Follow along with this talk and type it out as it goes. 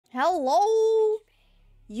Hello,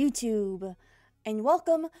 YouTube, and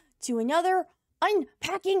welcome to another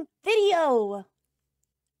unpacking video.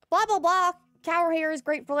 Blah, blah, blah. Cower hair is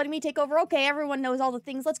great for letting me take over. Okay, everyone knows all the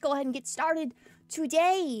things. Let's go ahead and get started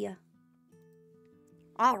today.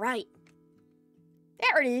 All right.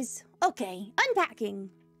 There it is. Okay, unpacking.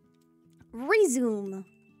 Resume.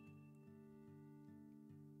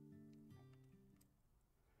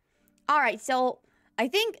 All right, so I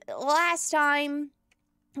think last time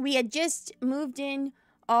we had just moved in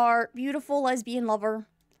our beautiful lesbian lover.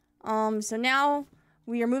 So now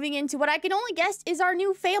we are moving into what I can only guess is our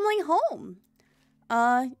new family home.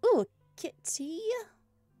 Ooh, kitty.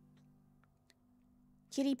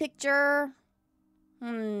 Kitty picture.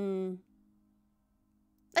 Like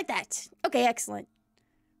that. Okay, excellent.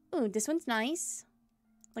 Ooh, this one's nice.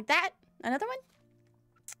 Like that. Another one?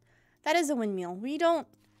 That is a windmill. We don't...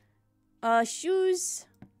 shoes.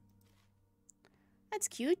 That's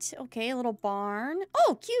cute. Okay, a little barn.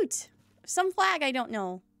 Oh, cute! Some flag I don't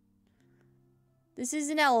know. This is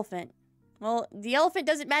an elephant. Well, the elephant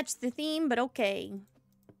doesn't match the theme, but okay.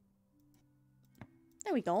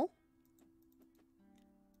 There we go.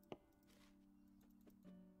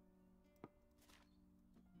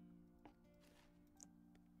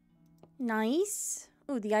 Nice.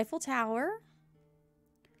 Ooh, the Eiffel Tower.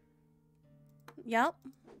 Yep.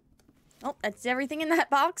 Oh, that's everything in that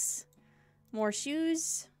box. More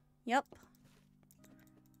shoes. Yep.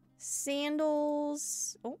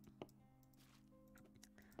 Sandals. Oh.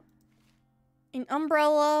 An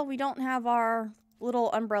umbrella. We don't have our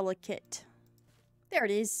little umbrella kit. There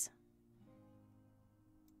it is.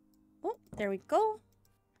 Oh, there we go.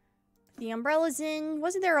 The umbrella's in.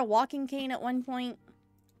 Wasn't there a walking cane at one point?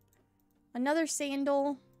 Another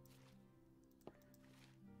sandal.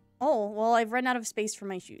 Oh, well, I've run out of space for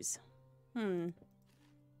my shoes.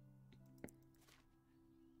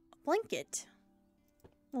 Blanket.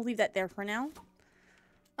 We'll leave that there for now.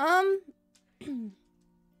 I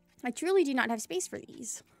truly do not have space for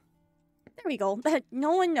these. There we go.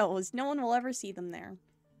 No one knows. No one will ever see them there.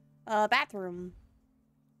 Bathroom.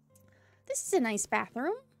 This is a nice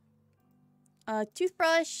bathroom.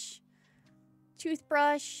 Toothbrush.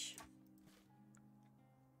 Toothbrush.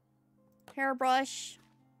 Hairbrush.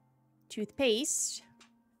 Toothpaste.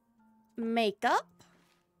 Makeup.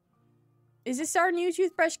 Is this our new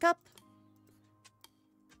toothbrush cup?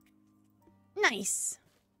 Nice.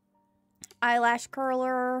 Eyelash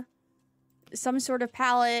curler. Some sort of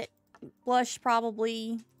palette. Blush,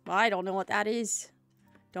 probably. Well, I don't know what that is.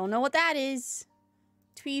 Don't know what that is.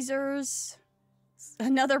 Tweezers.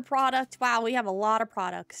 Another product. Wow, we have a lot of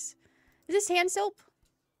products. Is this hand soap?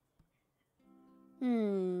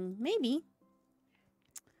 Maybe.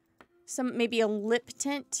 Maybe a lip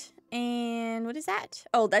tint. And what is that?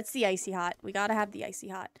 Oh, that's the Icy Hot. We gotta have the Icy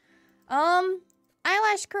Hot.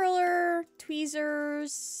 Eyelash curler,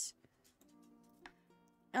 tweezers,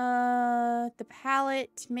 the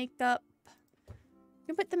palette, makeup. You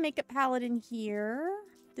can put the makeup palette in here.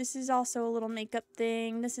 This is also a little makeup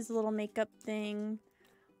thing. This is a little makeup thing.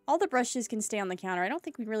 All the brushes can stay on the counter. I don't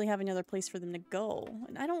think we really have another place for them to go.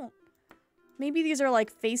 And I don't... Maybe these are like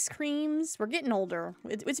face creams. We're getting older.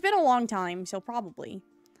 It's been a long time, so probably.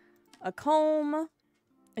 A comb,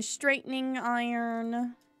 a straightening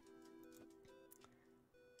iron.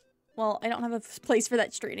 Well, I don't have a place for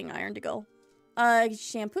that straightening iron to go.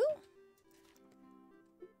 Shampoo?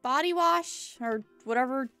 Body wash, or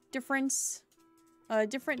whatever difference.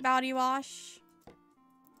 Different body wash.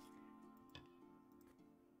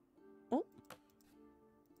 Oh.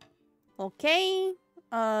 Okay.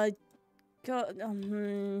 There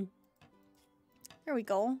we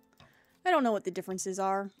go. I don't know what the differences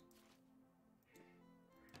are.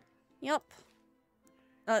 Yep.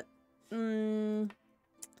 Ooh,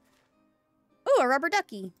 a rubber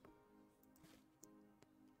ducky.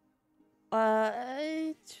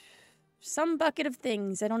 Some bucket of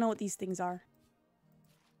things. I don't know what these things are.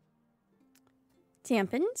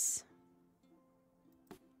 Tampons.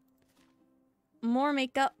 More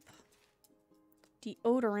makeup.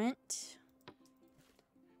 Deodorant.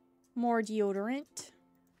 More deodorant.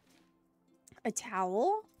 A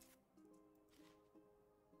towel.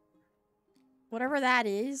 Whatever that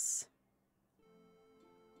is.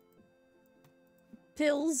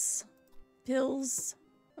 Pills. Pills.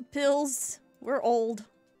 Pills. We're old.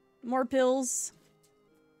 More pills.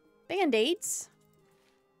 Band-aids.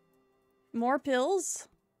 More pills.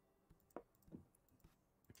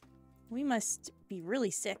 We must be really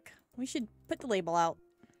sick. We should put the label out.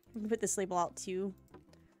 We can put this label out too.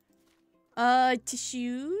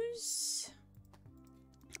 Tissues.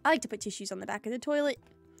 I like to put tissues on the back of the toilet.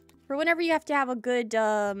 For whenever you have to have a good,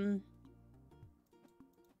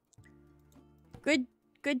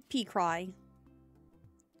 good pee cry.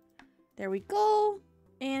 There we go.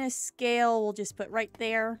 And a scale we'll just put right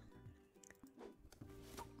there.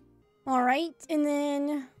 Alright, and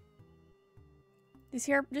then...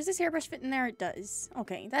 does this hairbrush fit in there? It does.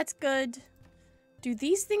 Okay, that's good. Do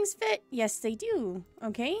these things fit? Yes, they do.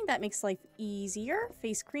 Okay, that makes life easier.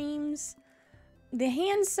 Face creams. The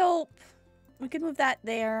hand soap. We could move that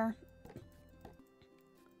there.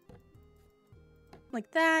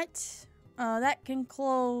 Like that. That can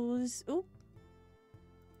close. Oop.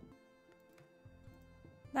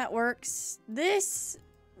 That works. This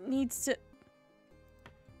needs to...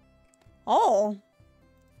 Oh.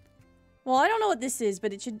 Well, I don't know what this is,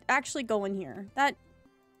 but it should actually go in here. That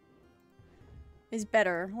is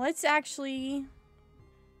better. Let's actually...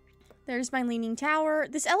 There's my leaning tower.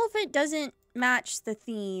 This elephant doesn't match the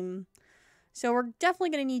theme. So we're definitely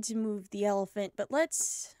going to need to move the elephant. But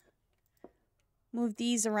let's move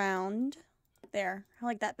these around. There. I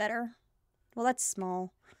like that better. Well, that's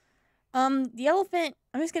small. The elephant...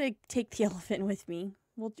 I'm just going to take the elephant with me.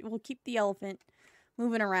 We'll keep the elephant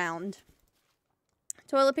moving around.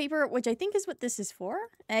 Toilet paper, which I think is what this is for.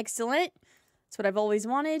 Excellent. That's what I've always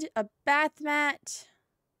wanted. A bath mat.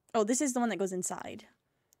 Oh, this is the one that goes inside.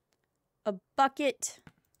 A bucket.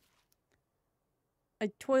 A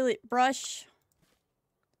toilet brush.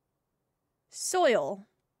 Soil.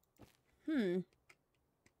 I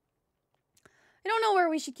don't know where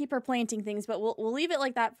we should keep our planting things, but we'll leave it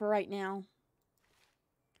like that for right now.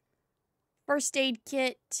 First aid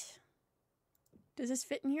kit. Does this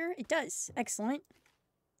fit in here? It does. Excellent.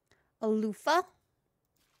 A loofah.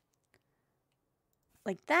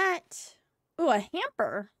 Like that. Ooh, a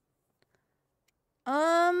hamper.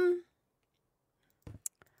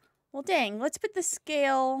 Well, dang. Let's put the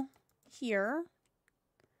scale here.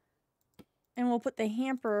 And we'll put the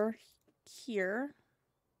hamper here.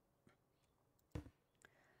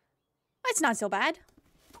 That's not so bad.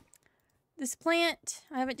 This plant,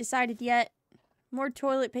 I haven't decided yet. More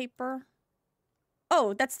toilet paper.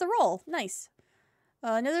 Oh, that's the roll. Nice.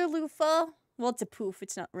 Another loofah. Well, it's a poof.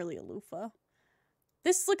 It's not really a loofah.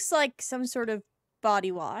 This looks like some sort of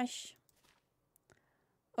body wash.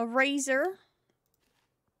 A razor.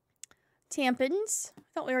 Tampons. I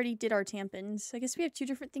thought we already did our tampons. I guess we have two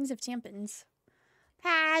different things of tampons.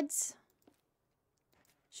 Pads.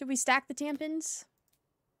 Should we stack the tampons?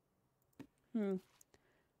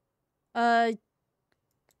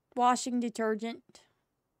 Washing detergent.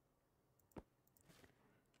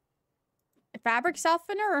 A fabric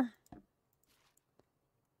softener.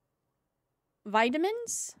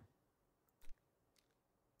 Vitamins.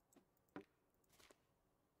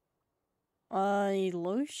 A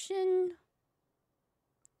lotion.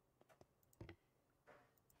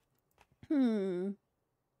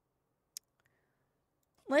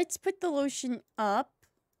 Let's put the lotion up.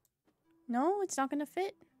 No, it's not gonna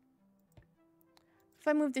fit. If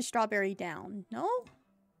I move the strawberry down, no?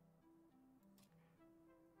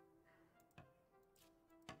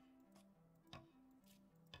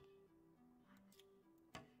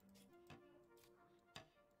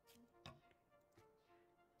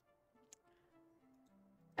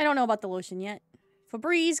 I don't know about the lotion yet.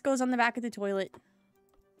 Febreze goes on the back of the toilet.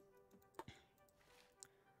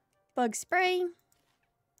 Bug spray.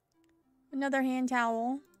 Another hand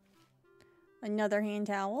towel. Another hand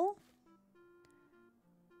towel.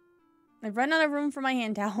 I've run out of room for my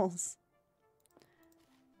hand towels.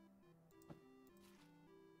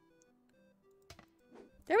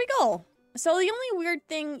 There we go. So the only weird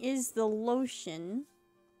thing is the lotion.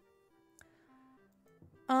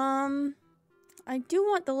 I do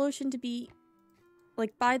want the lotion to be,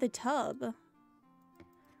 like, by the tub.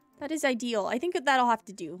 That is ideal. I think that'll have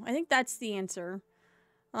to do. I think that's the answer.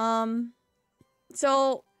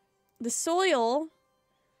 So, the soil...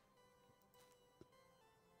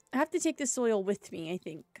 I have to take the soil with me, I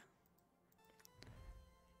think.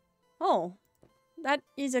 Oh. That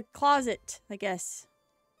is a closet, I guess.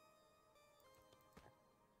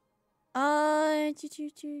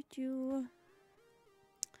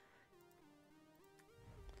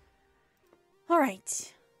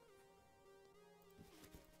 Alright.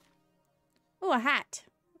 Oh, a hat.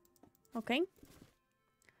 Okay.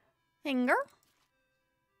 Hanger.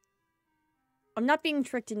 I'm not being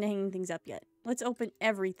tricked into hanging things up yet. Let's open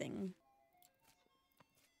everything.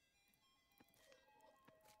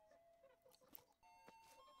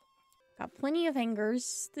 Got plenty of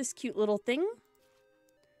hangers. This cute little thing.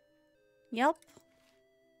 Yep.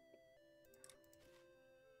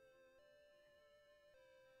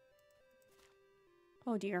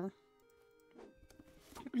 Oh dear.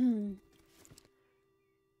 A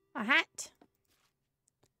hat.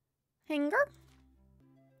 Hanger.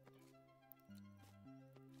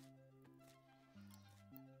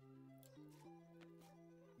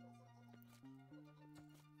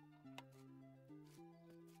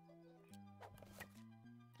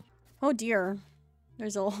 Oh dear.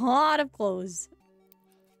 There's a lot of clothes.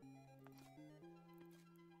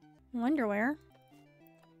 Underwear.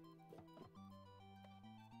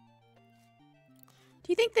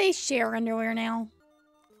 Do you think they share underwear now?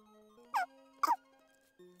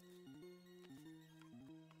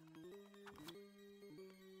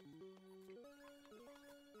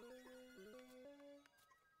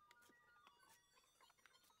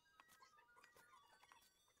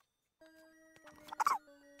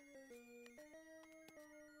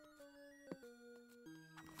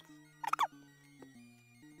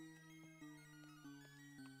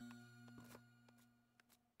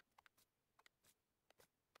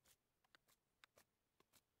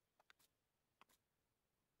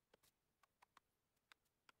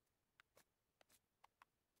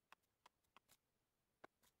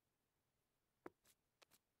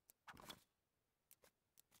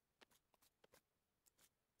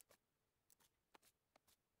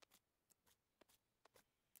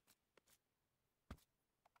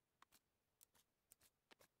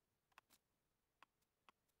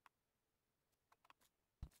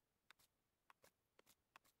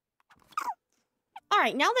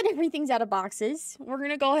 Alright, now that everything's out of boxes, we're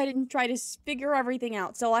gonna go ahead and try to figure everything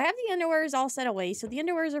out. So I have the underwears all set away, so the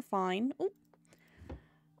underwears are fine. Oop.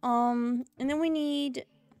 And then we need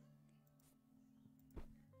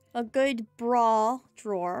a good bra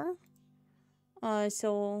drawer.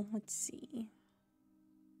 So let's see.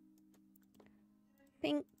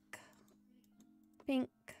 Pink. Pink.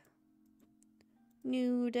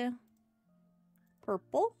 Nude.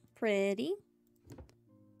 Purple. Pretty.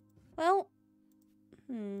 Well,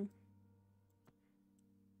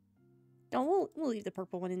 No, we'll leave the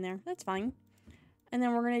purple one in there. That's fine. And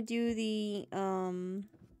then we're gonna do the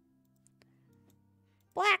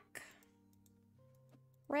black,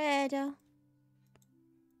 red,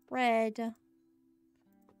 red.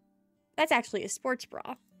 That's actually a sports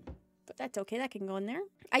bra, but that's okay. That can go in there.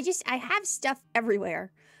 I have stuff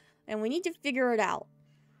everywhere, and we need to figure it out.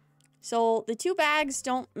 So the two bags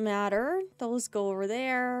don't matter. Those go over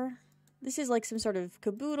there. This is like some sort of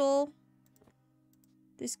caboodle.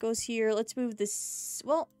 This goes here. Let's move this.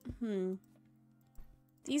 Well,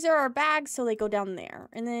 These are our bags, so they go down there.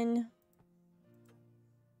 And then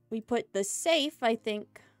we put the safe, I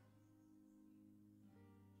think.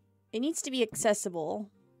 It needs to be accessible.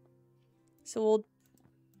 So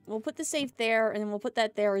we'll put the safe there, and then we'll put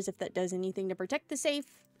that there as if that does anything to protect the safe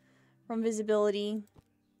from visibility.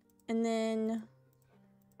 And then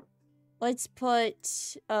let's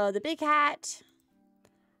put the big hat,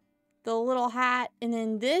 the little hat, and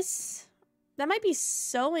then this. That might be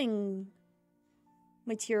sewing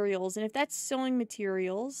materials. And if that's sewing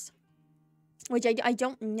materials, which I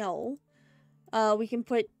don't know, we can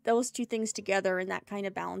put those two things together and that kind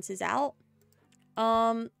of balances out.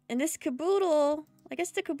 And this caboodle, I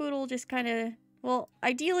guess the caboodle just kind of, well,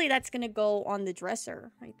 ideally that's going to go on the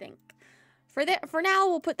dresser, I think. For now,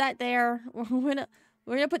 we'll put that there.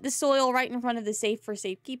 We're gonna put the soil right in front of the safe for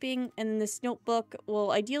safekeeping, and then this notebook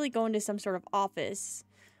will ideally go into some sort of office.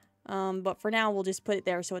 But for now, we'll just put it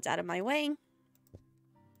there so it's out of my way.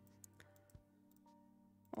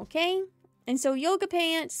 Okay, and so yoga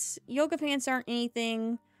pants. Yoga pants aren't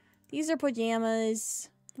anything. These are pajamas.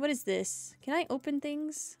 What is this? Can I open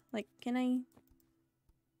things? Like, can I?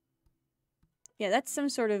 Yeah, that's some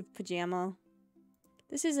sort of pajama.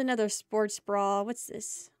 This is another sports bra. What's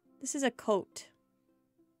this? This is a coat.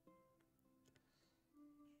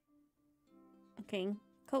 Okay,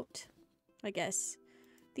 coat, I guess.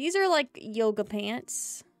 These are like yoga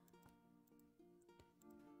pants.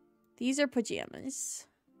 These are pajamas.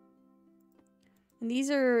 And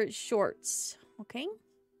these are shorts, okay?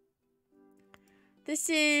 This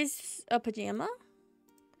is a pajama.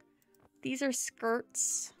 These are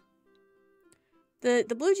skirts. The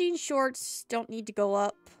blue jean shorts don't need to go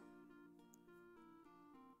up.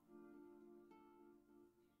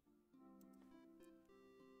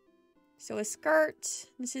 So a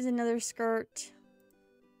skirt. This is another skirt.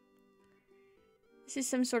 This is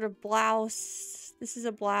some sort of blouse. This is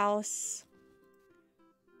a blouse.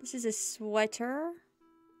 This is a sweater.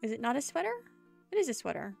 Is it not a sweater? It is a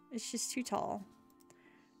sweater. It's just too tall.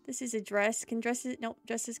 This is a dress. Can dresses... Nope,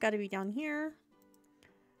 dress has got to be down here.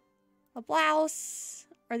 A blouse.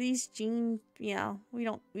 Are these jeans? Yeah, we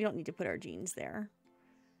don't need to put our jeans there.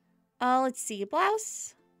 Let's see. A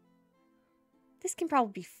blouse. This can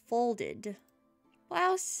probably be folded.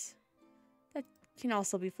 Blouse. That can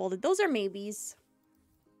also be folded. Those are maybes.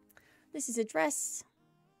 This is a dress.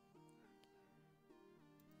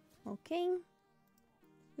 Okay.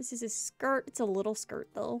 This is a skirt. It's a little skirt,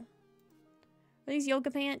 though. Are these yoga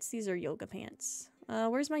pants? These are yoga pants.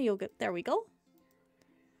 Where's my yoga? There we go.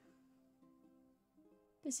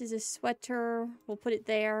 This is a sweater. We'll put it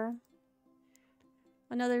there.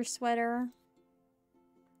 Another sweater.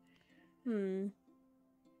 Is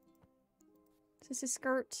this a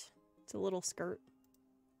skirt? It's a little skirt.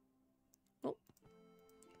 Oh.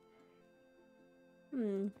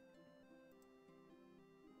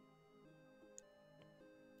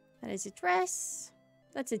 That is a dress.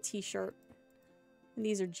 That's a t-shirt. And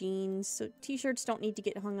these are jeans. So t-shirts don't need to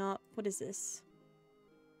get hung up. What is this?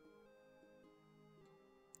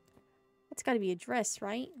 That's got to be a dress,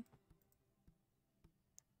 right?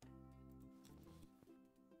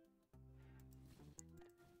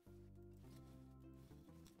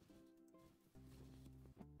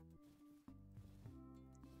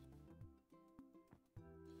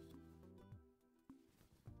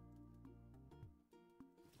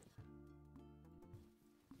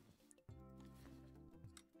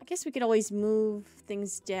 I guess we could always move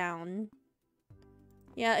things down.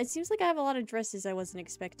 Yeah, it seems like I have a lot of dresses I wasn't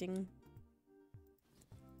expecting.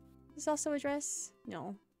 Is this also a dress?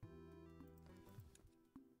 No.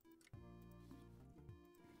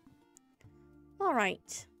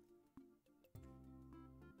 Alright.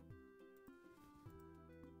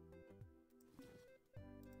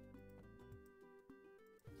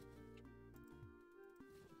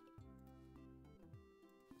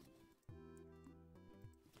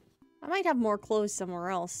 I might have more clothes somewhere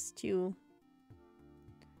else, too.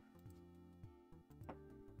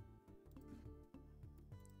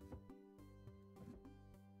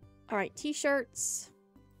 Alright, t-shirts.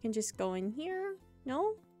 Can just go in here.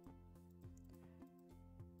 No?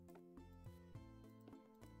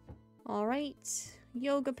 Alright.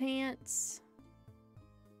 Yoga pants.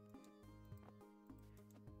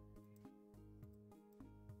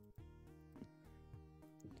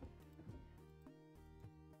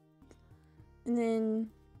 And then...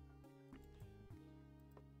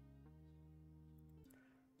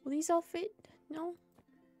 will these all fit? No?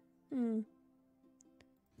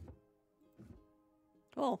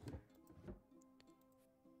 Oh.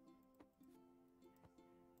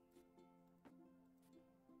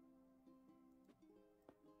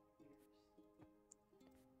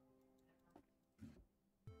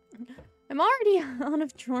 I'm already out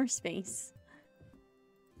of drawer space.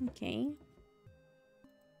 Okay.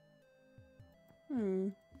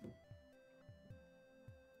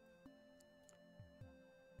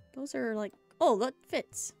 Those are like... oh, that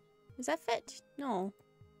fits. Does that fit? No.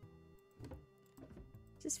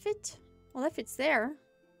 Does this fit? Well, that fits there.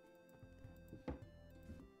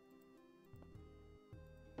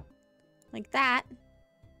 Like that.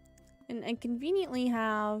 And I conveniently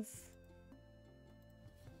have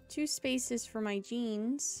 2 spaces for my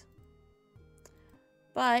jeans.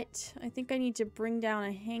 But I think I need to bring down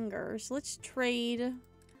a hanger. So let's trade.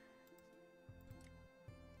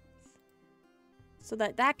 So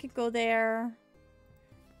that can go there.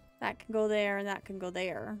 That can go there, and that can go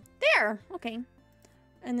there. There! Okay.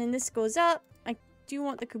 And then this goes up. I do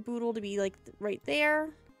want the caboodle to be like right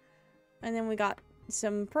there. And then we got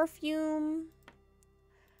some perfume.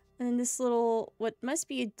 And then this little, what must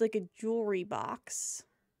be like a jewelry box.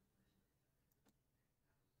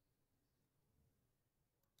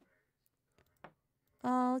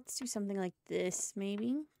 Let's do something like this,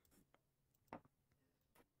 maybe.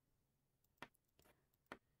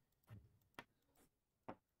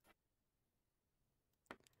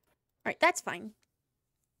 Alright, that's fine.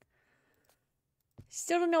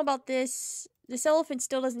 Still don't know about this. This elephant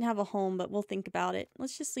still doesn't have a home, but we'll think about it.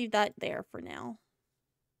 Let's just leave that there for now.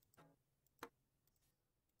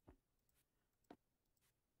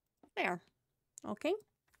 There. Okay.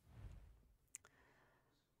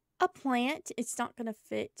 A plant. It's not gonna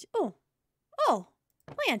fit. Oh. Oh.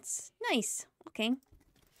 Plants. Nice. Okay.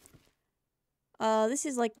 This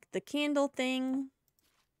is like the candle thing.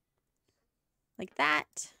 Like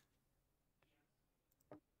that.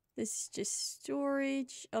 This is just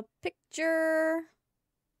storage. A picture.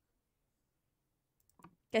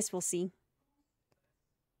 Guess we'll see.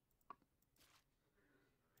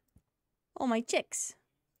 Oh, my chicks.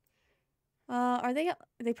 Are they...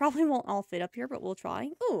 they probably won't all fit up here, but we'll try.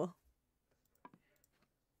 Ooh.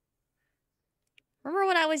 Remember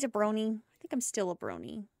when I was a brony? I think I'm still a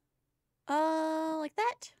brony. Like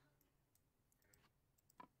that?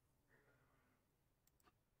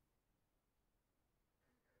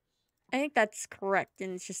 I think that's correct,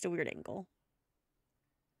 and it's just a weird angle.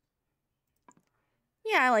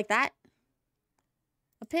 Yeah, I like that.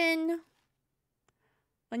 A pen.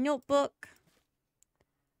 A notebook.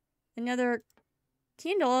 Another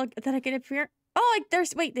candle that I can appear. Oh,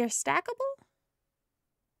 like they're stackable?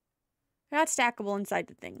 They're not stackable inside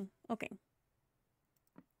the thing. Okay.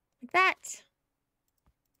 Like that.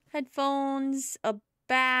 Headphones. A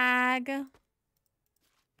bag.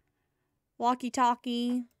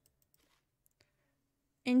 Walkie-talkie.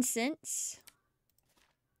 Incense.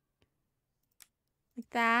 Like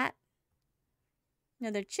that.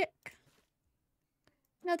 Another chick.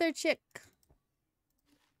 Another chick.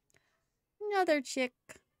 Another chick.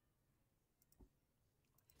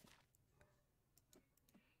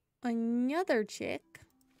 Another chick.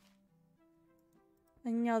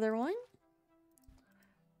 Another one.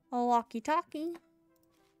 A walkie-talkie.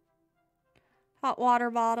 Hot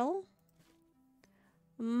water bottle.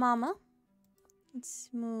 Mama. Let's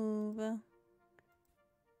move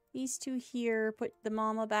these two here. Put the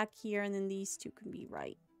mama back here, and then these two can be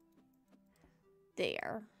right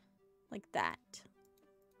there. Like that.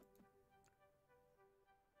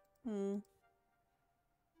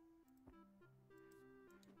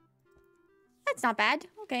 That's not bad.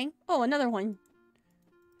 Okay. Oh, another one.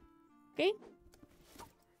 Okay.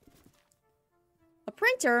 A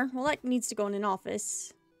printer? Well, that needs to go in an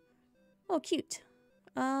office. Oh, cute.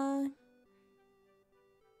 A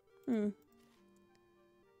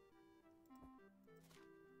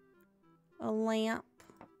lamp.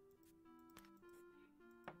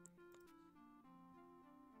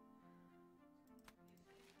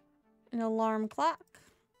 An alarm clock.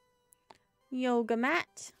 Yoga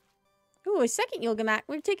mat. Ooh, a second yoga mat.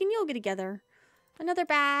 We're taking yoga together. Another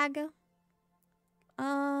bag.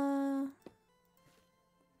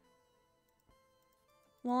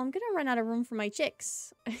 Well, I'm gonna run out of room for my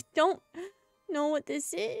chicks. I don't know what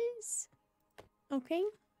this is. Okay.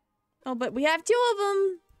 Oh, but we have 2 of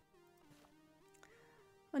them.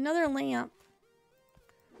 Another lamp.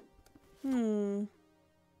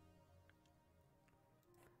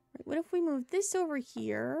 What if we move this over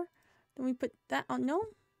here? Then we put that on. No?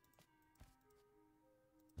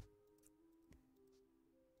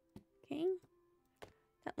 Okay.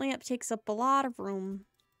 That lamp takes up a lot of room.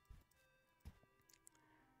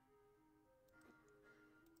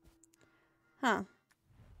 Huh.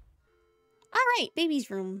 Alright,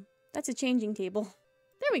 baby's room. That's a changing table.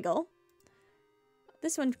 There we go.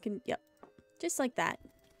 This one can, yep. Just like that.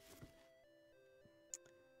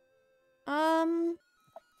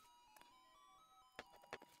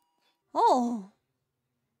 Oh.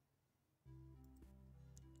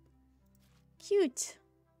 Cute.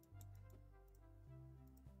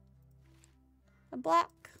 A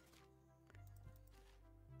block.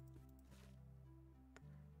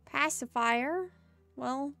 Pacifier.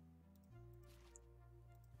 Well.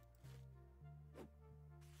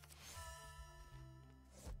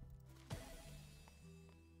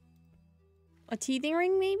 A teething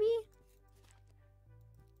ring, maybe?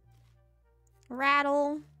 A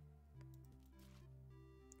rattle.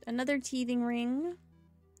 Another teething ring.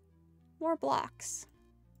 More blocks.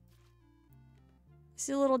 This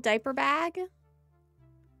is a little diaper bag.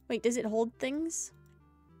 Wait, does it hold things?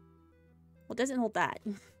 Well, it doesn't hold that.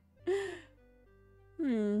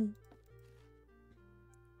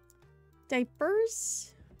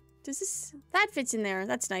 Diapers? Does this... That fits in there.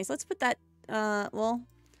 That's nice. Let's put that... well...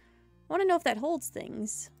 I want to know if that holds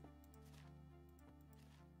things.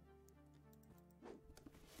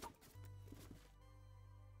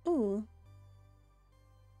 Ooh.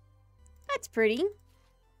 That's pretty.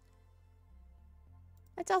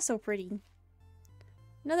 That's also pretty.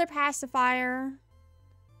 Another pacifier.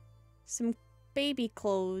 Some baby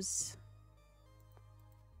clothes.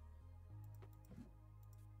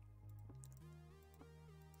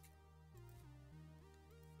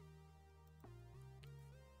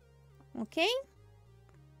 Okay.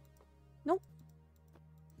 Nope.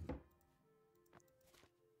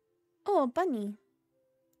 Oh, a bunny.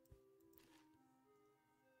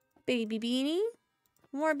 Baby beanie.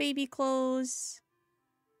 More baby clothes.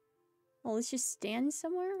 Oh, let's just stand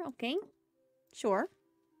somewhere? Okay. Sure.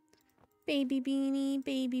 Baby beanie,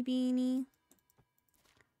 baby beanie.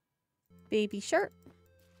 Baby shirt.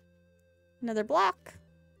 Another block.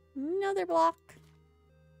 Another block.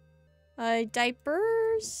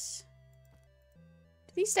 Diapers.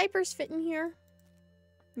 Do these diapers fit in here?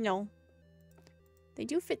 No. They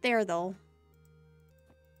do fit there, though.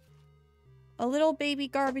 A little baby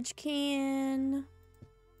garbage can.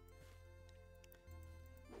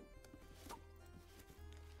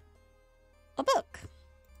 A book.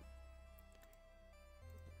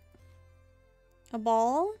 A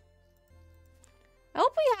ball. I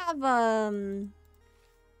hope we have,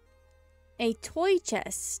 a toy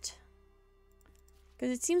chest.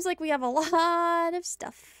 Because it seems like we have a lot of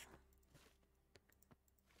stuff.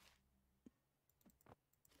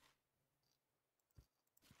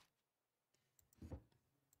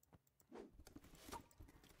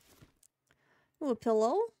 Ooh, a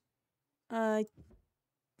pillow.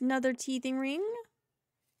 Another teething ring.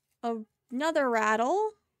 Another rattle.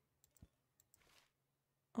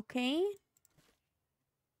 Okay.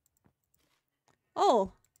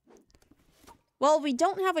 Oh. Well, we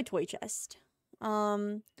don't have a toy chest.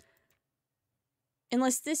 Unless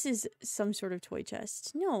this is some sort of toy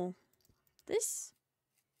chest. No. This?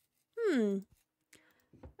 I'm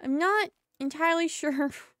not entirely sure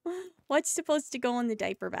what's supposed to go in the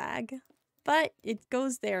diaper bag. But it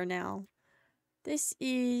goes there now. This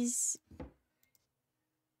is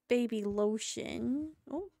baby lotion.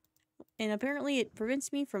 Oh. And apparently it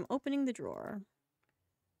prevents me from opening the drawer.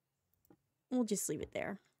 We'll just leave it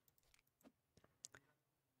there.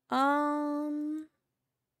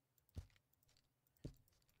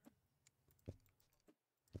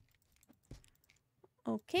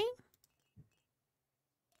 Okay.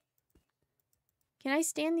 Can I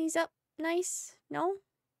stand these up nice? No?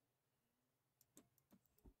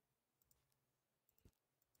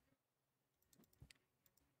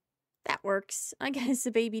 That works. I guess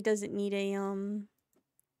the baby doesn't need a,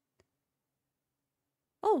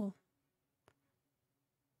 Oh.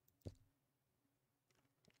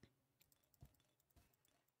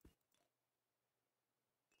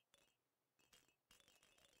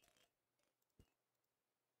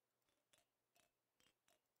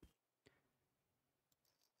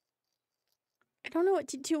 I don't know what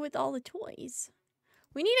to do with all the toys.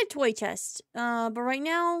 We need a toy chest. But right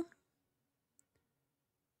now...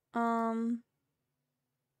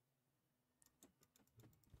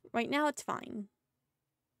 Right now it's fine.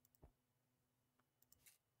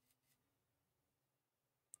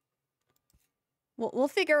 We'll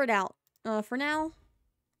figure it out. For now...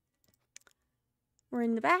 We're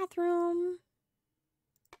in the bathroom.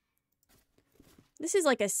 This is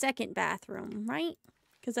like a second bathroom, right?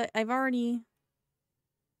 Because I've already...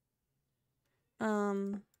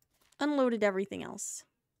 unloaded everything else.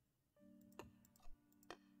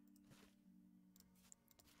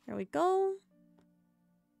 There we go.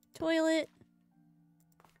 Toilet.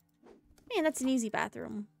 Man, that's an easy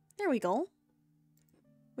bathroom. There we go.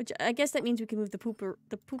 Which I guess that means we can move the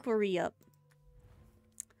poopery up.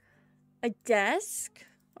 A desk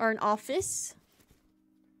or an office.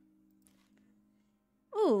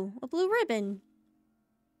 Ooh, a blue ribbon.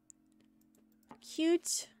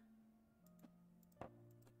 Cute.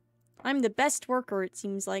 I'm the best worker, it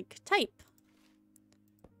seems like. Type.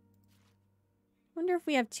 Wonder if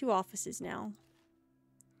we have 2 offices now.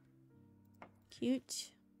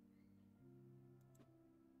 Cute.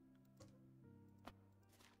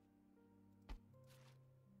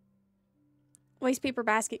 Waste paper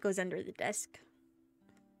basket goes under the desk.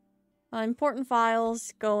 Important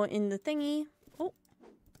files go in the thingy. Oh.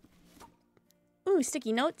 Ooh,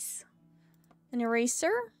 sticky notes. An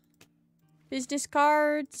eraser. Business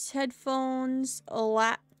cards, headphones, a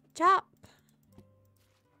laptop.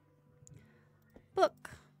 Book.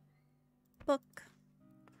 Book.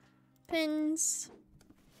 Pins.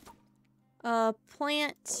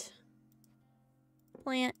 Plant.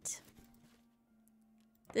 Plant.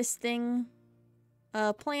 This thing.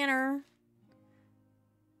 Planner.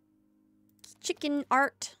 Chicken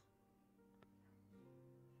art.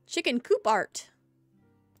 Chicken coop art.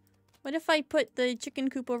 What if I put the chicken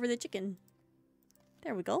coop over the chicken?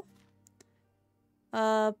 There we go.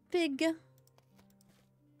 Pig.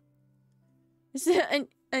 This is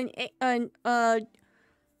an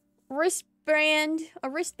wristband. A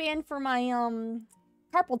wristband for my,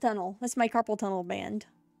 carpal tunnel. That's my carpal tunnel band.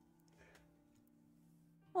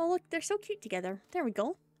 Oh, look, they're so cute together. There we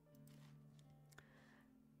go.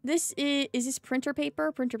 This is this printer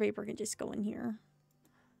paper? Printer paper can just go in here.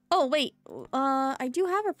 Oh, wait. I do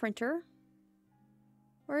have a printer.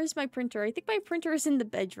 Where is my printer? I think my printer is in the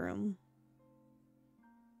bedroom.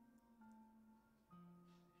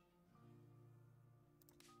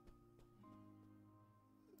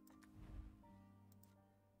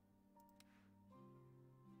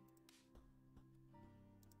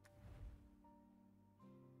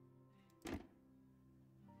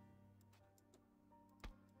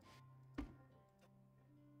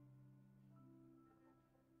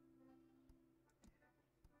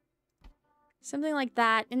 Something like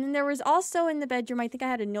that. And then there was also in the bedroom, I think I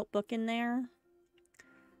had a notebook in there.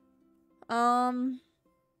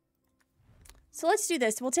 So let's do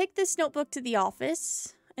this. We'll take this notebook to the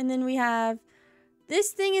office. And then we have...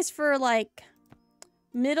 This thing is for, like,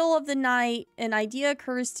 middle of the night. An idea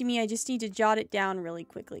occurs to me. I just need to jot it down really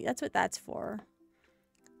quickly. That's what that's for.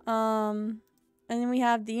 And then we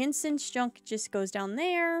have the incense junk just goes down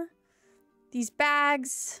there. These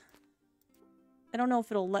bags. I don't know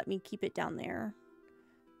if it'll let me keep it down there.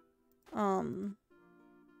 I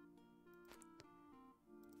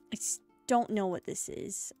don't know what this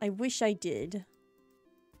is. I wish I did.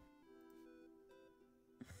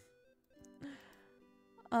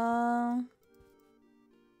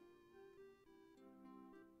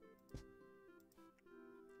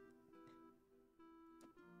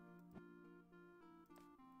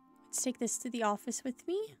 Let's take this to the office with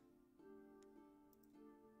me.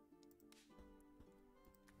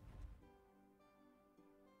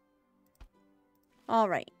 All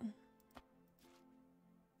right.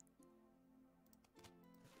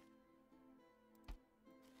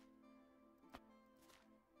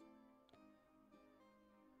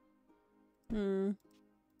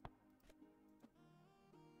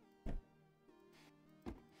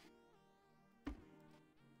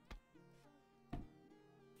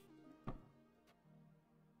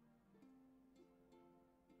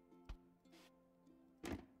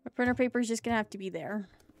 My printer paper is just gonna have to be there.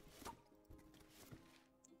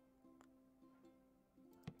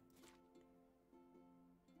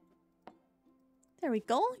 There we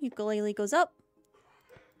go. Ukulele goes up.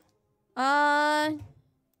 I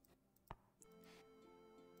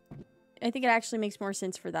think it actually makes more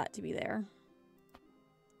sense for that to be there.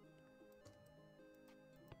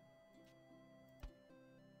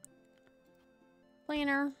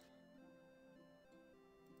 Planner.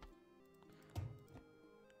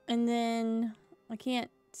 And then I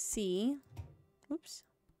can't see. Oops.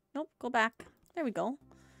 Nope, go back. There we go.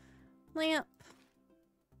 Lamp.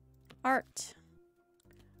 Art.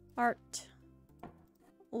 Art.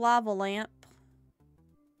 Lava lamp.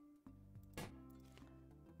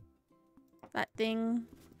 That thing.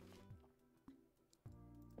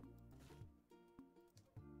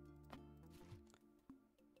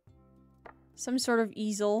 Some sort of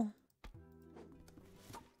easel.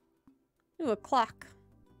 Ooh, a clock.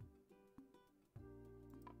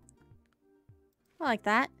 I like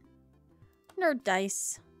that. Nerd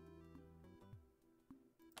dice.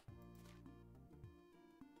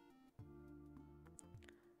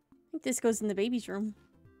 I think this goes in the baby's room.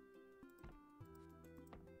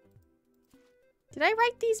 Did I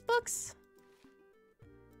write these books?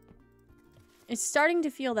 It's starting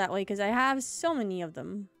to feel that way because I have so many of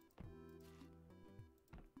them.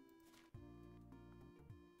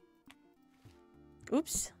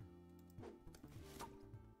 Oops.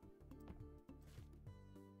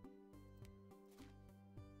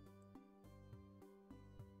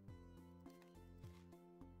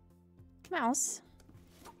 Mouse.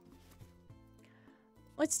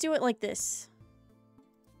 Let's do it like this.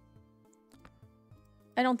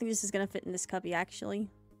 I don't think this is gonna fit in this cubby, actually.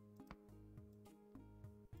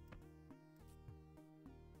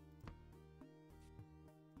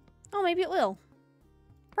 Oh, maybe it will.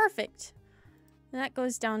 Perfect. And that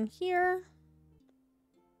goes down here.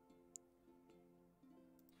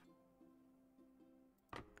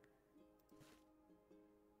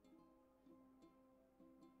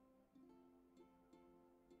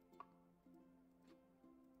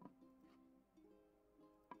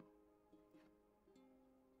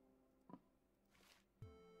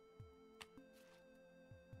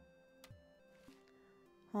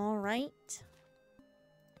 All right.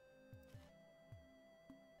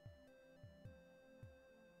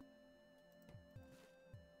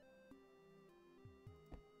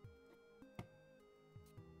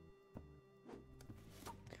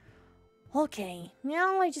 Okay,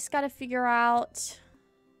 now I just gotta figure out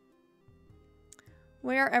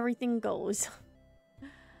where everything goes.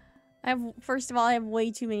 First of all, I have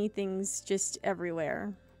way too many things just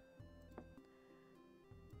everywhere.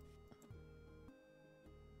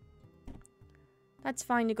 That's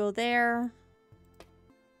fine to go there.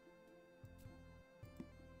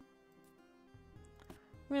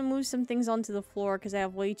 I'm gonna move some things onto the floor because I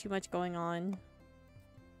have way too much going on.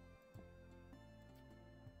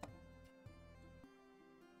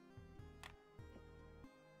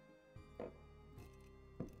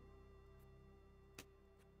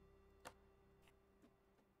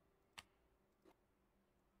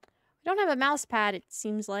 I don't have a mouse pad, it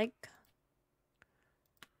seems like.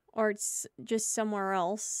 Or it's just somewhere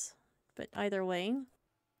else. But either way.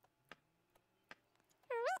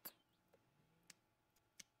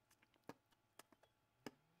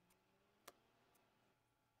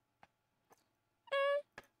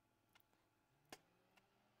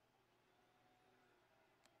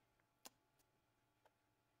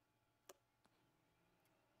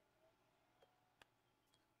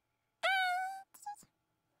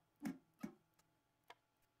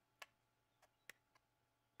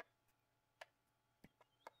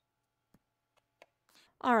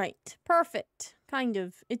 All right, perfect. Kind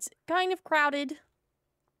of. It's kind of crowded.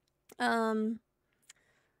 But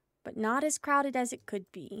not as crowded as it could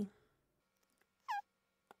be.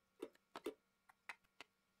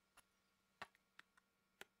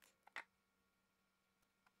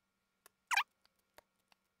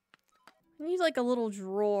 I need like a little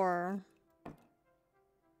drawer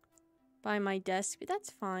by my desk, but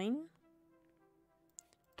that's fine.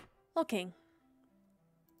 Okay.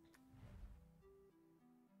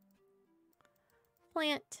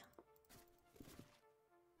 Plant.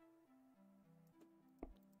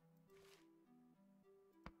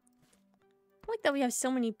 I like that we have so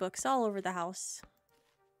many books all over the house.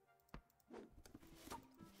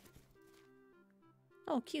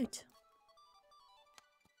 Oh, cute.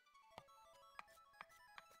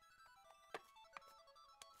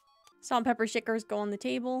 Salt and pepper shakers go on the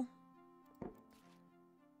table.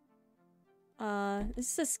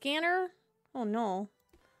 Is this a scanner? Oh no.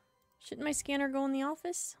 Shouldn't my scanner go in the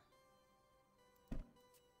office?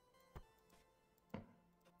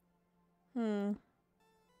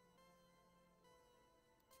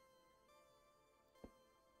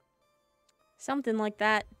 Something like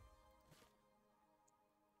that.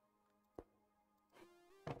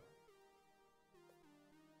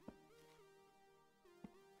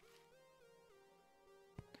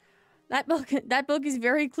 That book is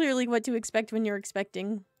very clearly what to expect when you're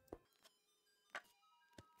expecting.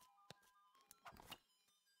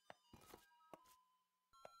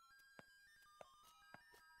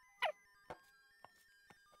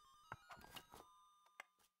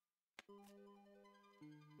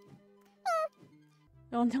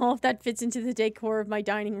 I don't know if that fits into the decor of my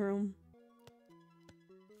dining room.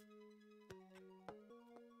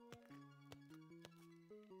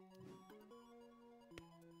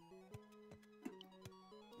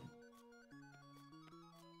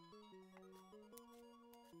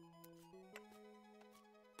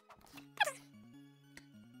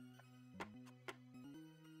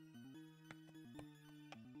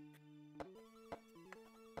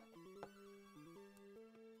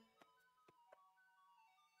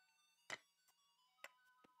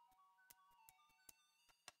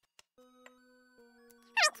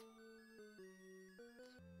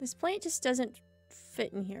 This plant just doesn't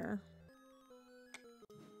fit in here.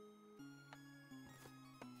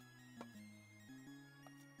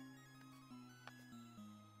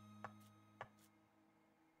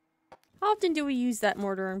 How often do we use that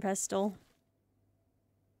mortar and pestle?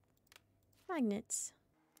 Magnets.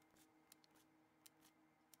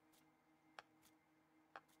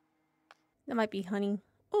 That might be honey.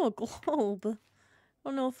 Oh, a globe. I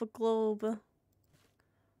don't know if a globe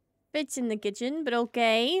fits in the kitchen, but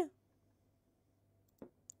okay.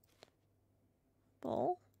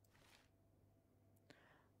 Bowl.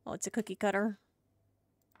 Oh, it's a cookie cutter.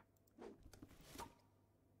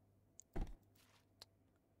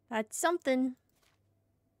 That's something.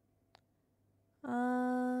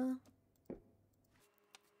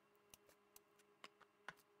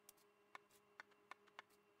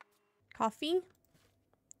 Coffee.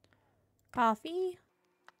 Coffee.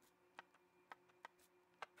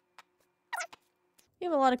 We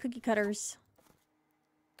have a lot of cookie cutters.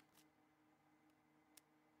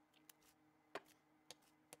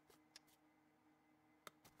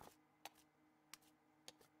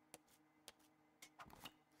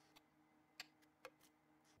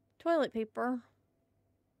 Toilet paper.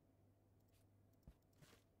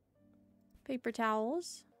 Paper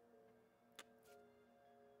towels.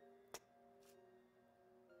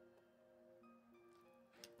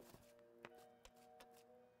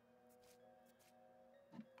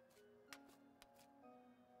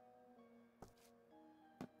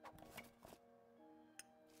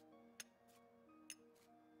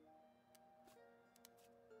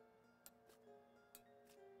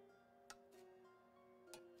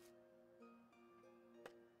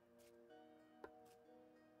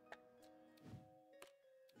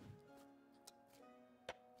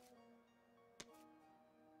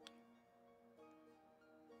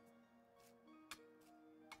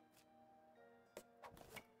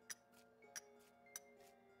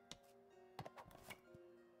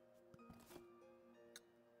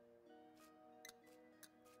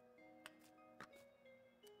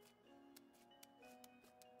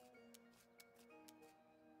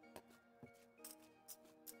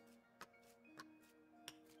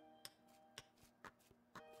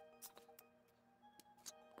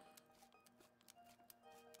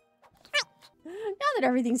 Now that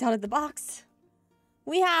everything's out of the box,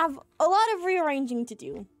 we have a lot of rearranging to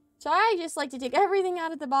do. So I just like to take everything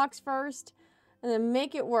out of the box first and then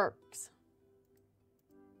make it work.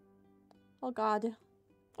 Oh God.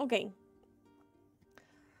 Okay.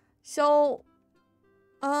 So,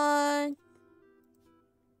 I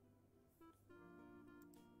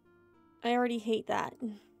already hate that.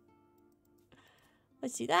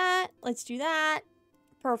 Let's do that. Let's do that.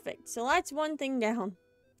 Perfect. So that's one thing down.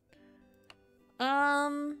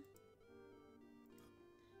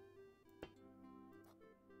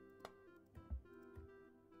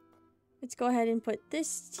 Let's go ahead and put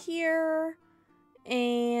this here.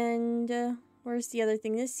 And where's the other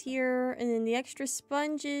thing? This here. And then the extra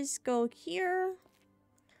sponges go here.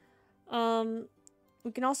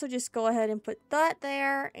 We can also just go ahead and put that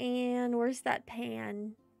there. And where's that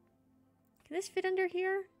pan? Can this fit under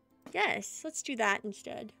here? Yes, let's do that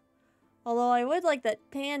instead. Although I would like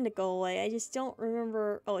that pan to go away. I just don't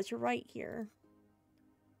remember. Oh, it's right here.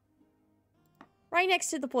 Right next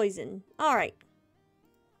to the poison. Alright.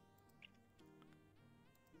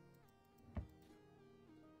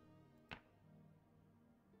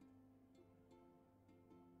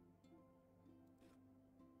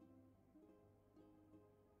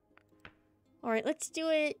 Alright, let's do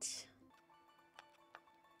it.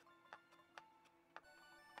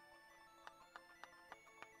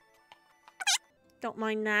 Don't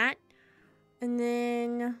mind that. And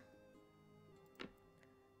then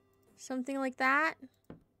something like that.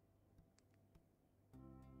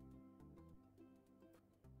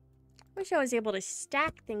 Wish I was able to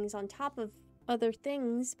stack things on top of other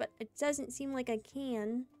things, but it doesn't seem like I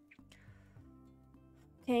can.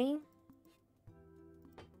 Okay.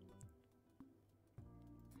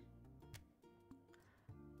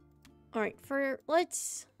 Alright,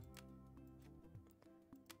 let's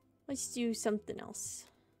do something else.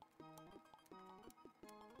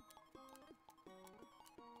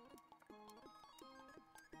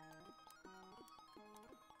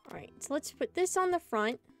 Alright, so let's put this on the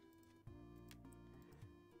front.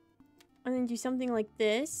 And then do something like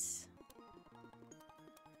this.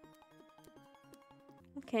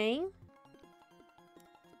 Okay.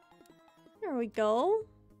 There we go.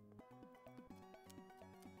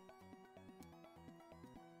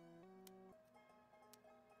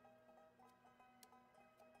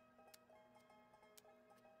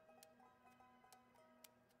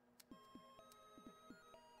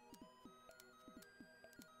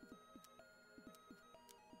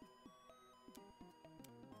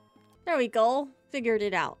 There we go. Figured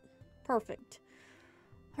it out. Perfect.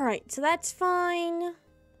 Alright, so that's fine.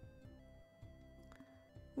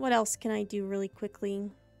 What else can I do really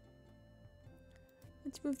quickly?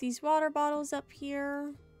 Let's move these water bottles up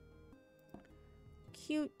here.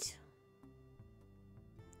 Cute.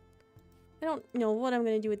 I don't know what I'm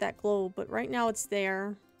going to do with that globe, but right now it's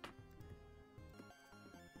there.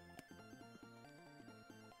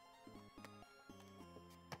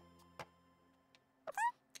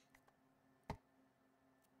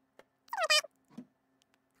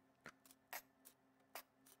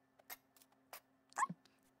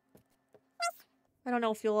 I don't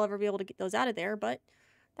know if you'll ever be able to get those out of there, but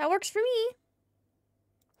that works for me.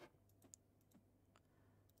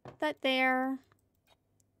 Put that there.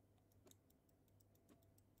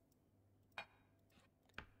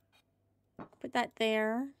 Put that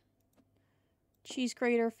there. Cheese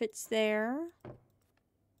grater fits there.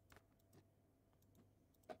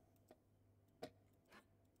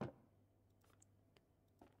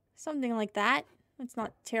 Something like that. It's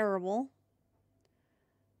not terrible.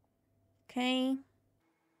 Okay.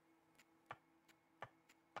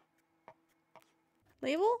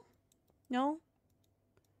 Label? No?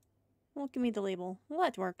 Won't give me the label. Well,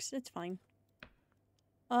 that works. It's fine.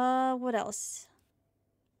 What else?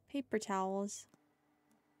 Paper towels.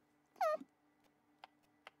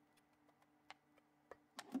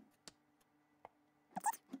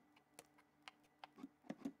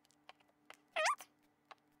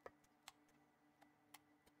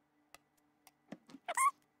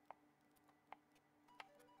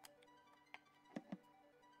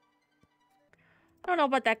 I don't know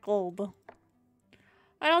about that globe.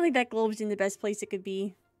 I don't think that globe's in the best place it could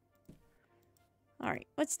be. Alright,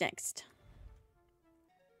 what's next?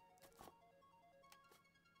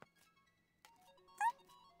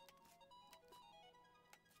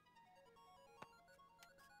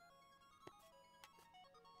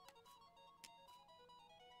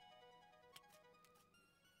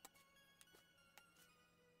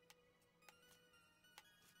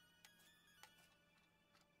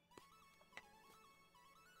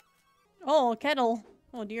 Oh, a kettle.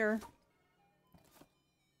 Oh dear.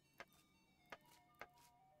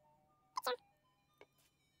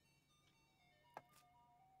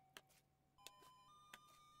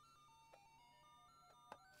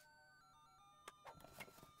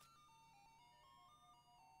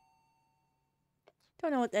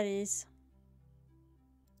 Don't know what that is.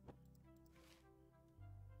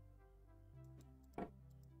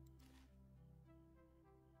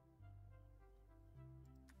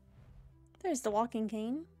 There's the walking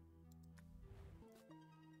cane.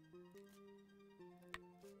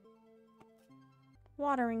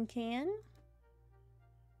 Watering can.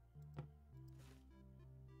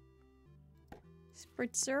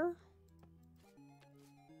 Spritzer.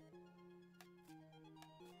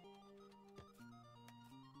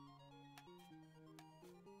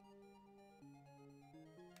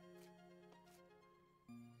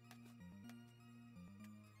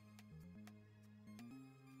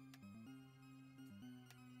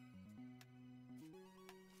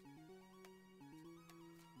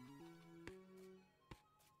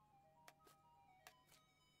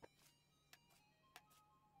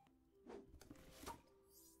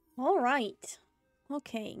 All right.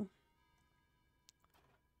 Okay.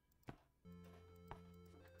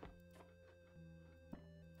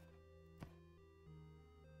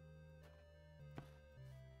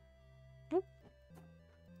 Oop.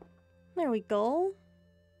 There we go.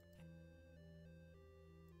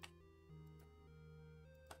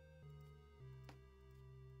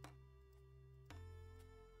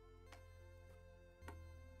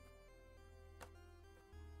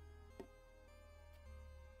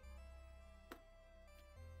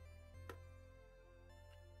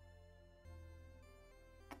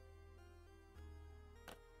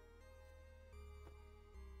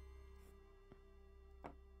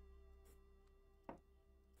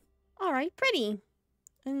 All right, pretty.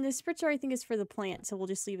 And the spritzer, I think, is for the plant, so we'll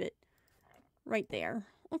just leave it right there.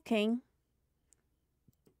 Okay.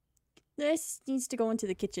 This needs to go into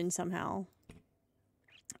the kitchen somehow.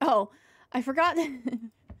 Oh, I forgot.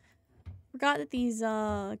 Forgot that these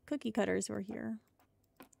cookie cutters were here.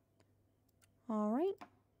 All right.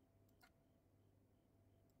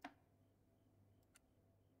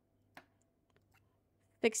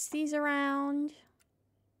 Fix these around.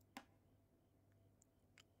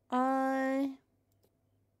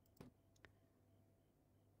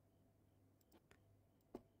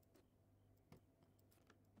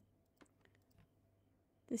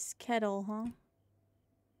 This kettle, huh?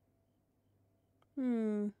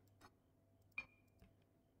 Put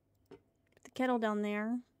the kettle down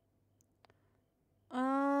there.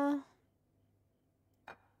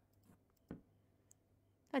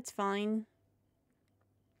 That's fine.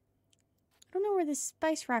 I don't know where this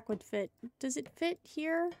spice rack would fit. Does it fit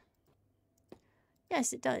here?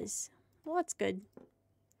 Yes, it does. Well, that's good.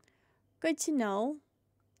 Good to know.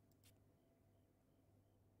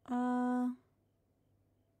 Oh.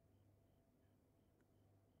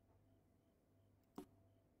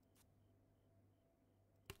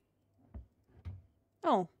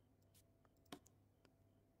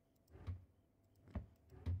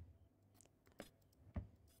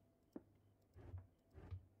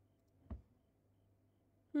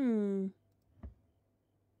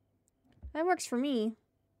 That works for me.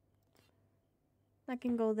 That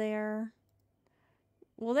can go there.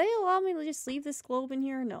 Will they allow me to just leave this globe in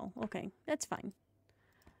here? No. Okay. That's fine.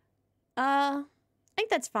 I think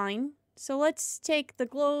that's fine. So let's take the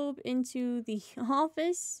globe into the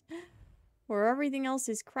office where everything else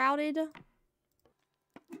is crowded.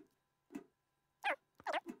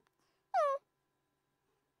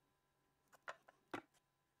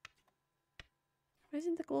 Why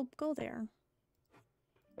doesn't the globe go there?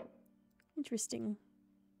 Interesting.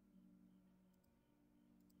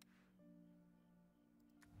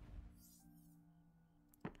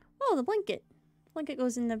 Oh, the blanket. Blanket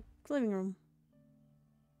goes in the living room.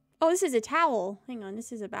 Oh, this is a towel. Hang on,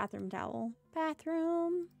 this is a bathroom towel.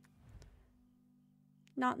 Bathroom.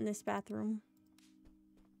 Not in this bathroom.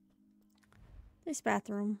 This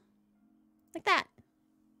bathroom. Like that.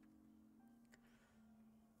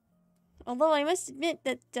 Although I must admit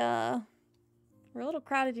that we're a little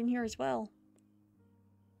crowded in here as well.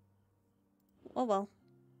 Oh well.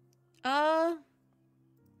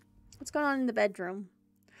 What's going on in the bedroom?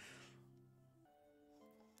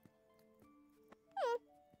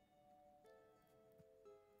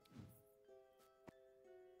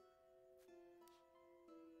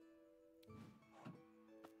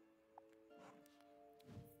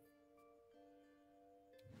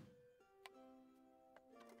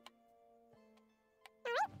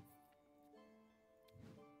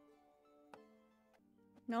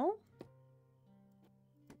 No?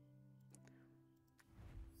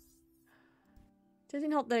 Doesn't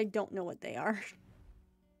help that I don't know what they are.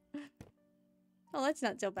 Oh, that's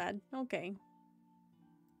not so bad. Okay.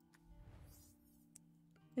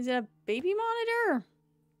 Is it a baby monitor?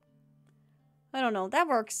 I don't know. That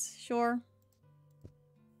works. Sure.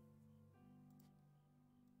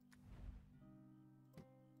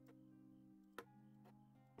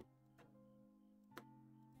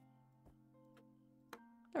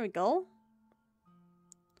 There we go.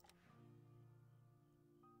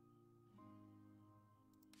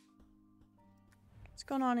 What's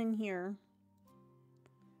going on in here?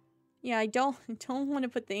 Yeah, I don't want to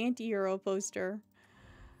put the anti-hero poster.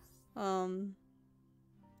 Up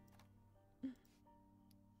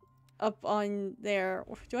on there.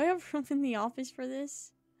 Do I have room in the office for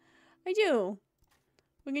this? I do.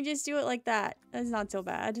 We can just do it like that. That's not so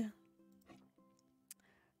bad.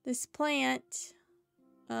 This plant.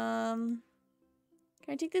 Can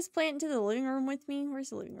I take this plant into the living room with me?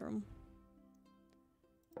 Where's the living room?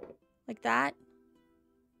 Like that.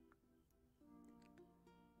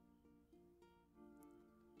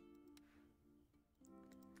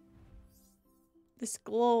 This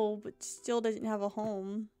globe still doesn't have a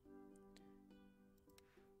home.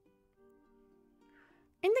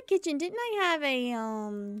 In the kitchen, didn't I have a,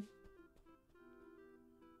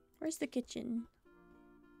 where's the kitchen?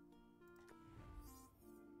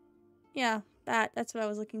 Yeah, that's what I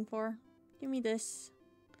was looking for. Give me this.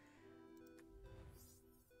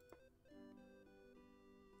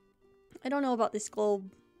 I don't know about this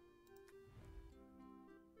globe.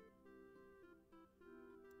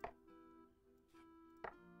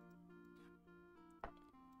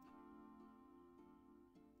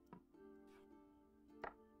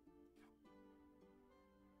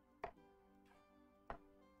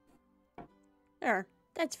 There.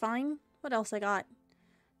 That's fine. What else I got?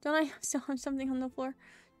 Don't I still have something on the floor?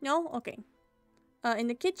 No? Okay. In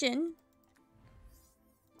the kitchen,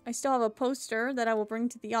 I still have a poster that I will bring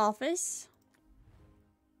to the office.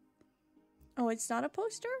 Oh, it's not a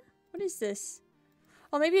poster? What is this?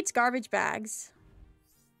 Oh, maybe it's garbage bags.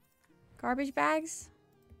 Garbage bags?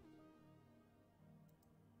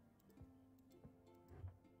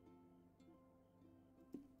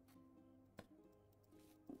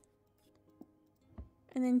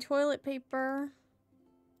 And then toilet paper.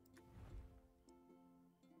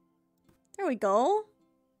 There we go.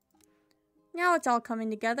 Now it's all coming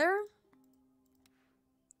together.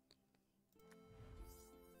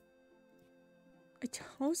 A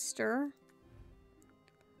toaster?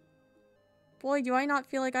 Boy, do I not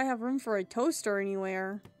feel like I have room for a toaster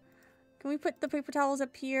anywhere. Can we put the paper towels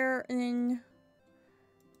up here and then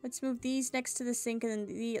let's move these next to the sink and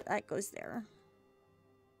then that goes there.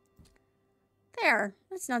 There.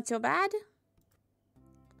 That's not so bad.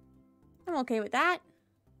 I'm okay with that.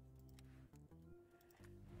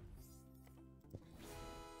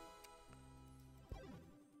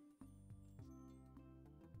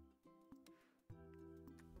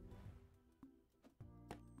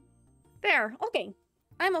 There. Okay.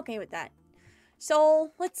 I'm okay with that.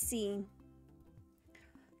 So, let's see.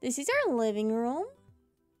 This is our living room.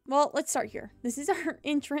 Well, let's start here. This is our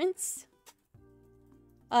entrance.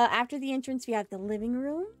 After the entrance, we have the living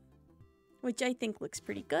room, which I think looks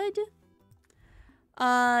pretty good.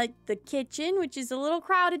 The kitchen, which is a little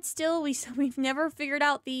crowded still. We've never figured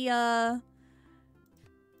out the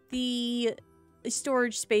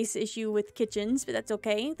storage space issue with kitchens, but that's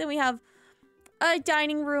okay. Then we have a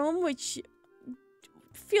dining room, which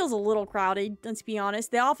feels a little crowded, let's be honest.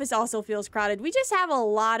 The office also feels crowded. We just have a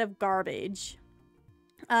lot of garbage.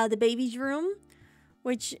 The baby's room,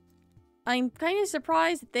 which I'm kind of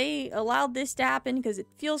surprised that they allowed this to happen because it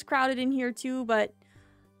feels crowded in here too, but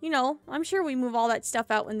you know, I'm sure we move all that stuff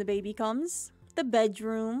out when the baby comes. The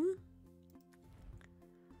bedroom.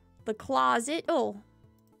 The closet. Oh.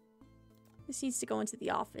 This needs to go into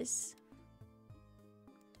the office.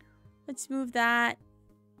 Let's move that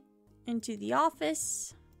into the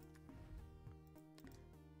office.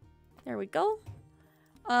 There we go.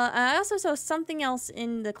 I also saw something else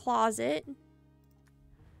in the closet.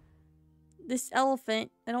 This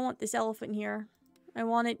elephant. I don't want this elephant here. I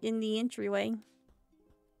want it in the entryway.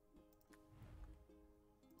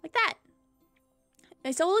 Like that.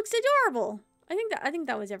 And so it looks adorable. I think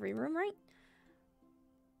that was every room, right?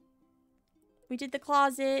 We did the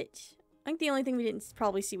closet. I think the only thing we didn't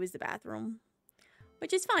probably see was the bathroom.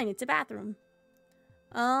 Which is fine, it's a bathroom.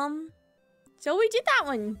 So we did that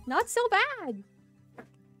one. Not so bad.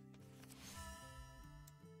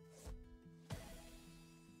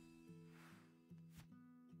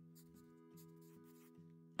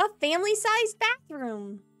 A family-sized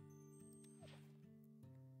bathroom.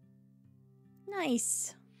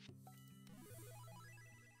 Nice.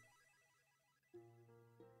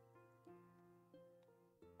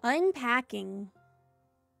 Unpacking.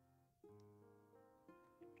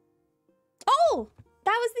 Oh!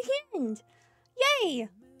 That was the end! Yay!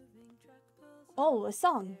 Oh, a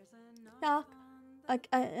song. Knock.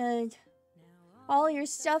 All your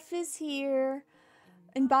stuff is here.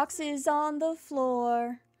 And boxes on the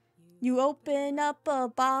floor. You open up a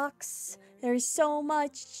box, there's so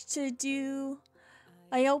much to do.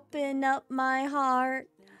 I open up my heart,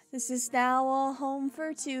 this is now a home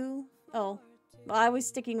for two. Oh, well, I was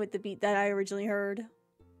sticking with the beat that I originally heard.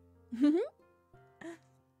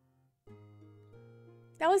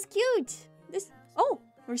 That was cute. Oh,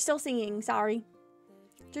 we're still singing, sorry.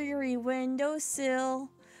 Dreary windowsill,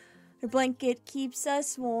 your blanket keeps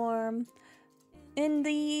us warm in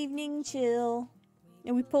the evening chill.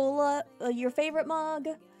 And we pull up your favorite mug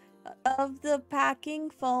of the packing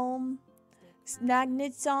foam.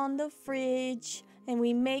 Magnets on the fridge. And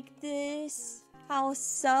we make this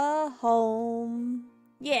house a home.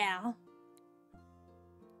 Yeah.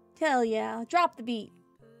 Hell yeah. Drop the beat.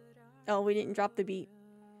 Oh, we didn't drop the beat.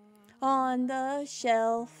 On the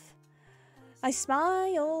shelf, I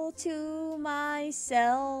smile to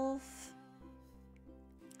myself.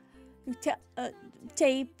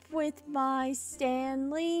 Tape with my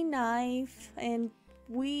Stanley knife, and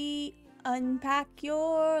we unpack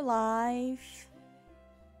your life.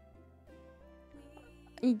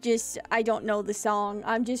 I don't know the song.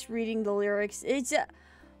 I'm just reading the lyrics.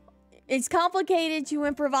 It's complicated to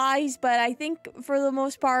improvise, but I think for the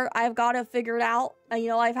most part, I've got it figured out. You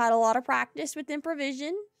know, I've had a lot of practice with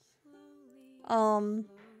improvisation. Our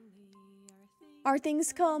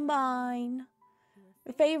things combine.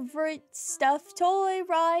 Your favorite stuffed toy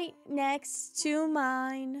right next to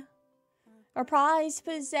mine. Our prized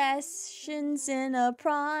possessions in a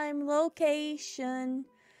prime location.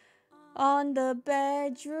 On the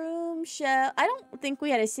bedroom shelf. I don't think we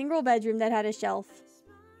had a single bedroom that had a shelf.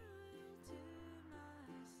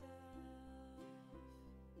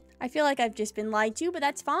 I feel like I've just been lied to, but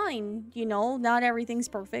that's fine. You know, not everything's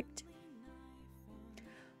perfect.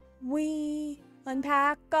 We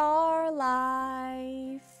unpack our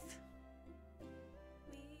life.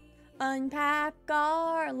 Unpack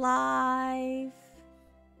our life.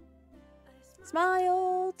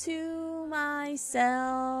 Smile to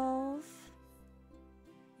myself.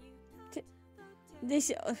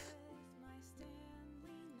 This...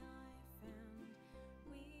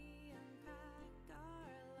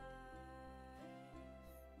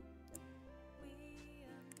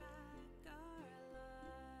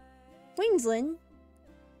 Queensland.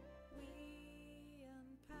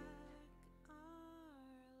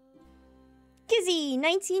 Kizzy,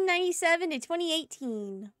 1997 to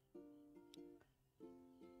 2018.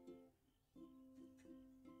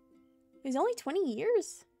 It was only 20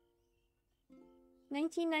 years.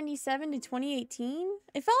 1997 to 2018.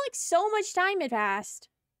 It felt like so much time had passed.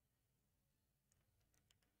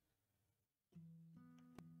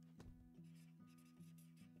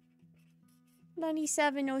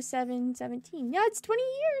 '97, 07, 17. Yeah, it's 20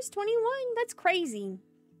 years. 21. That's crazy.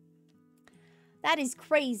 That is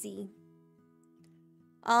crazy.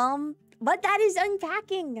 But that is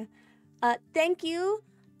unpacking. Thank you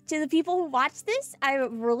to the people who watched this.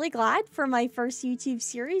 I'm really glad for my first YouTube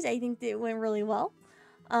series. I think that it went really well.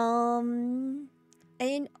 And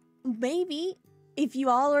maybe if you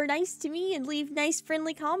all are nice to me and leave nice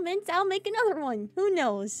friendly comments, I'll make another one. Who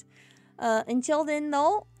knows? Until then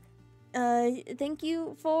though, thank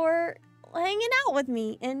you for hanging out with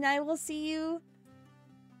me, and I will see you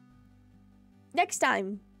next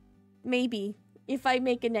time. Maybe, if I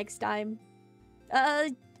make it next time.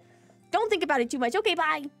 Don't think about it too much. Okay,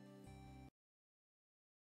 bye!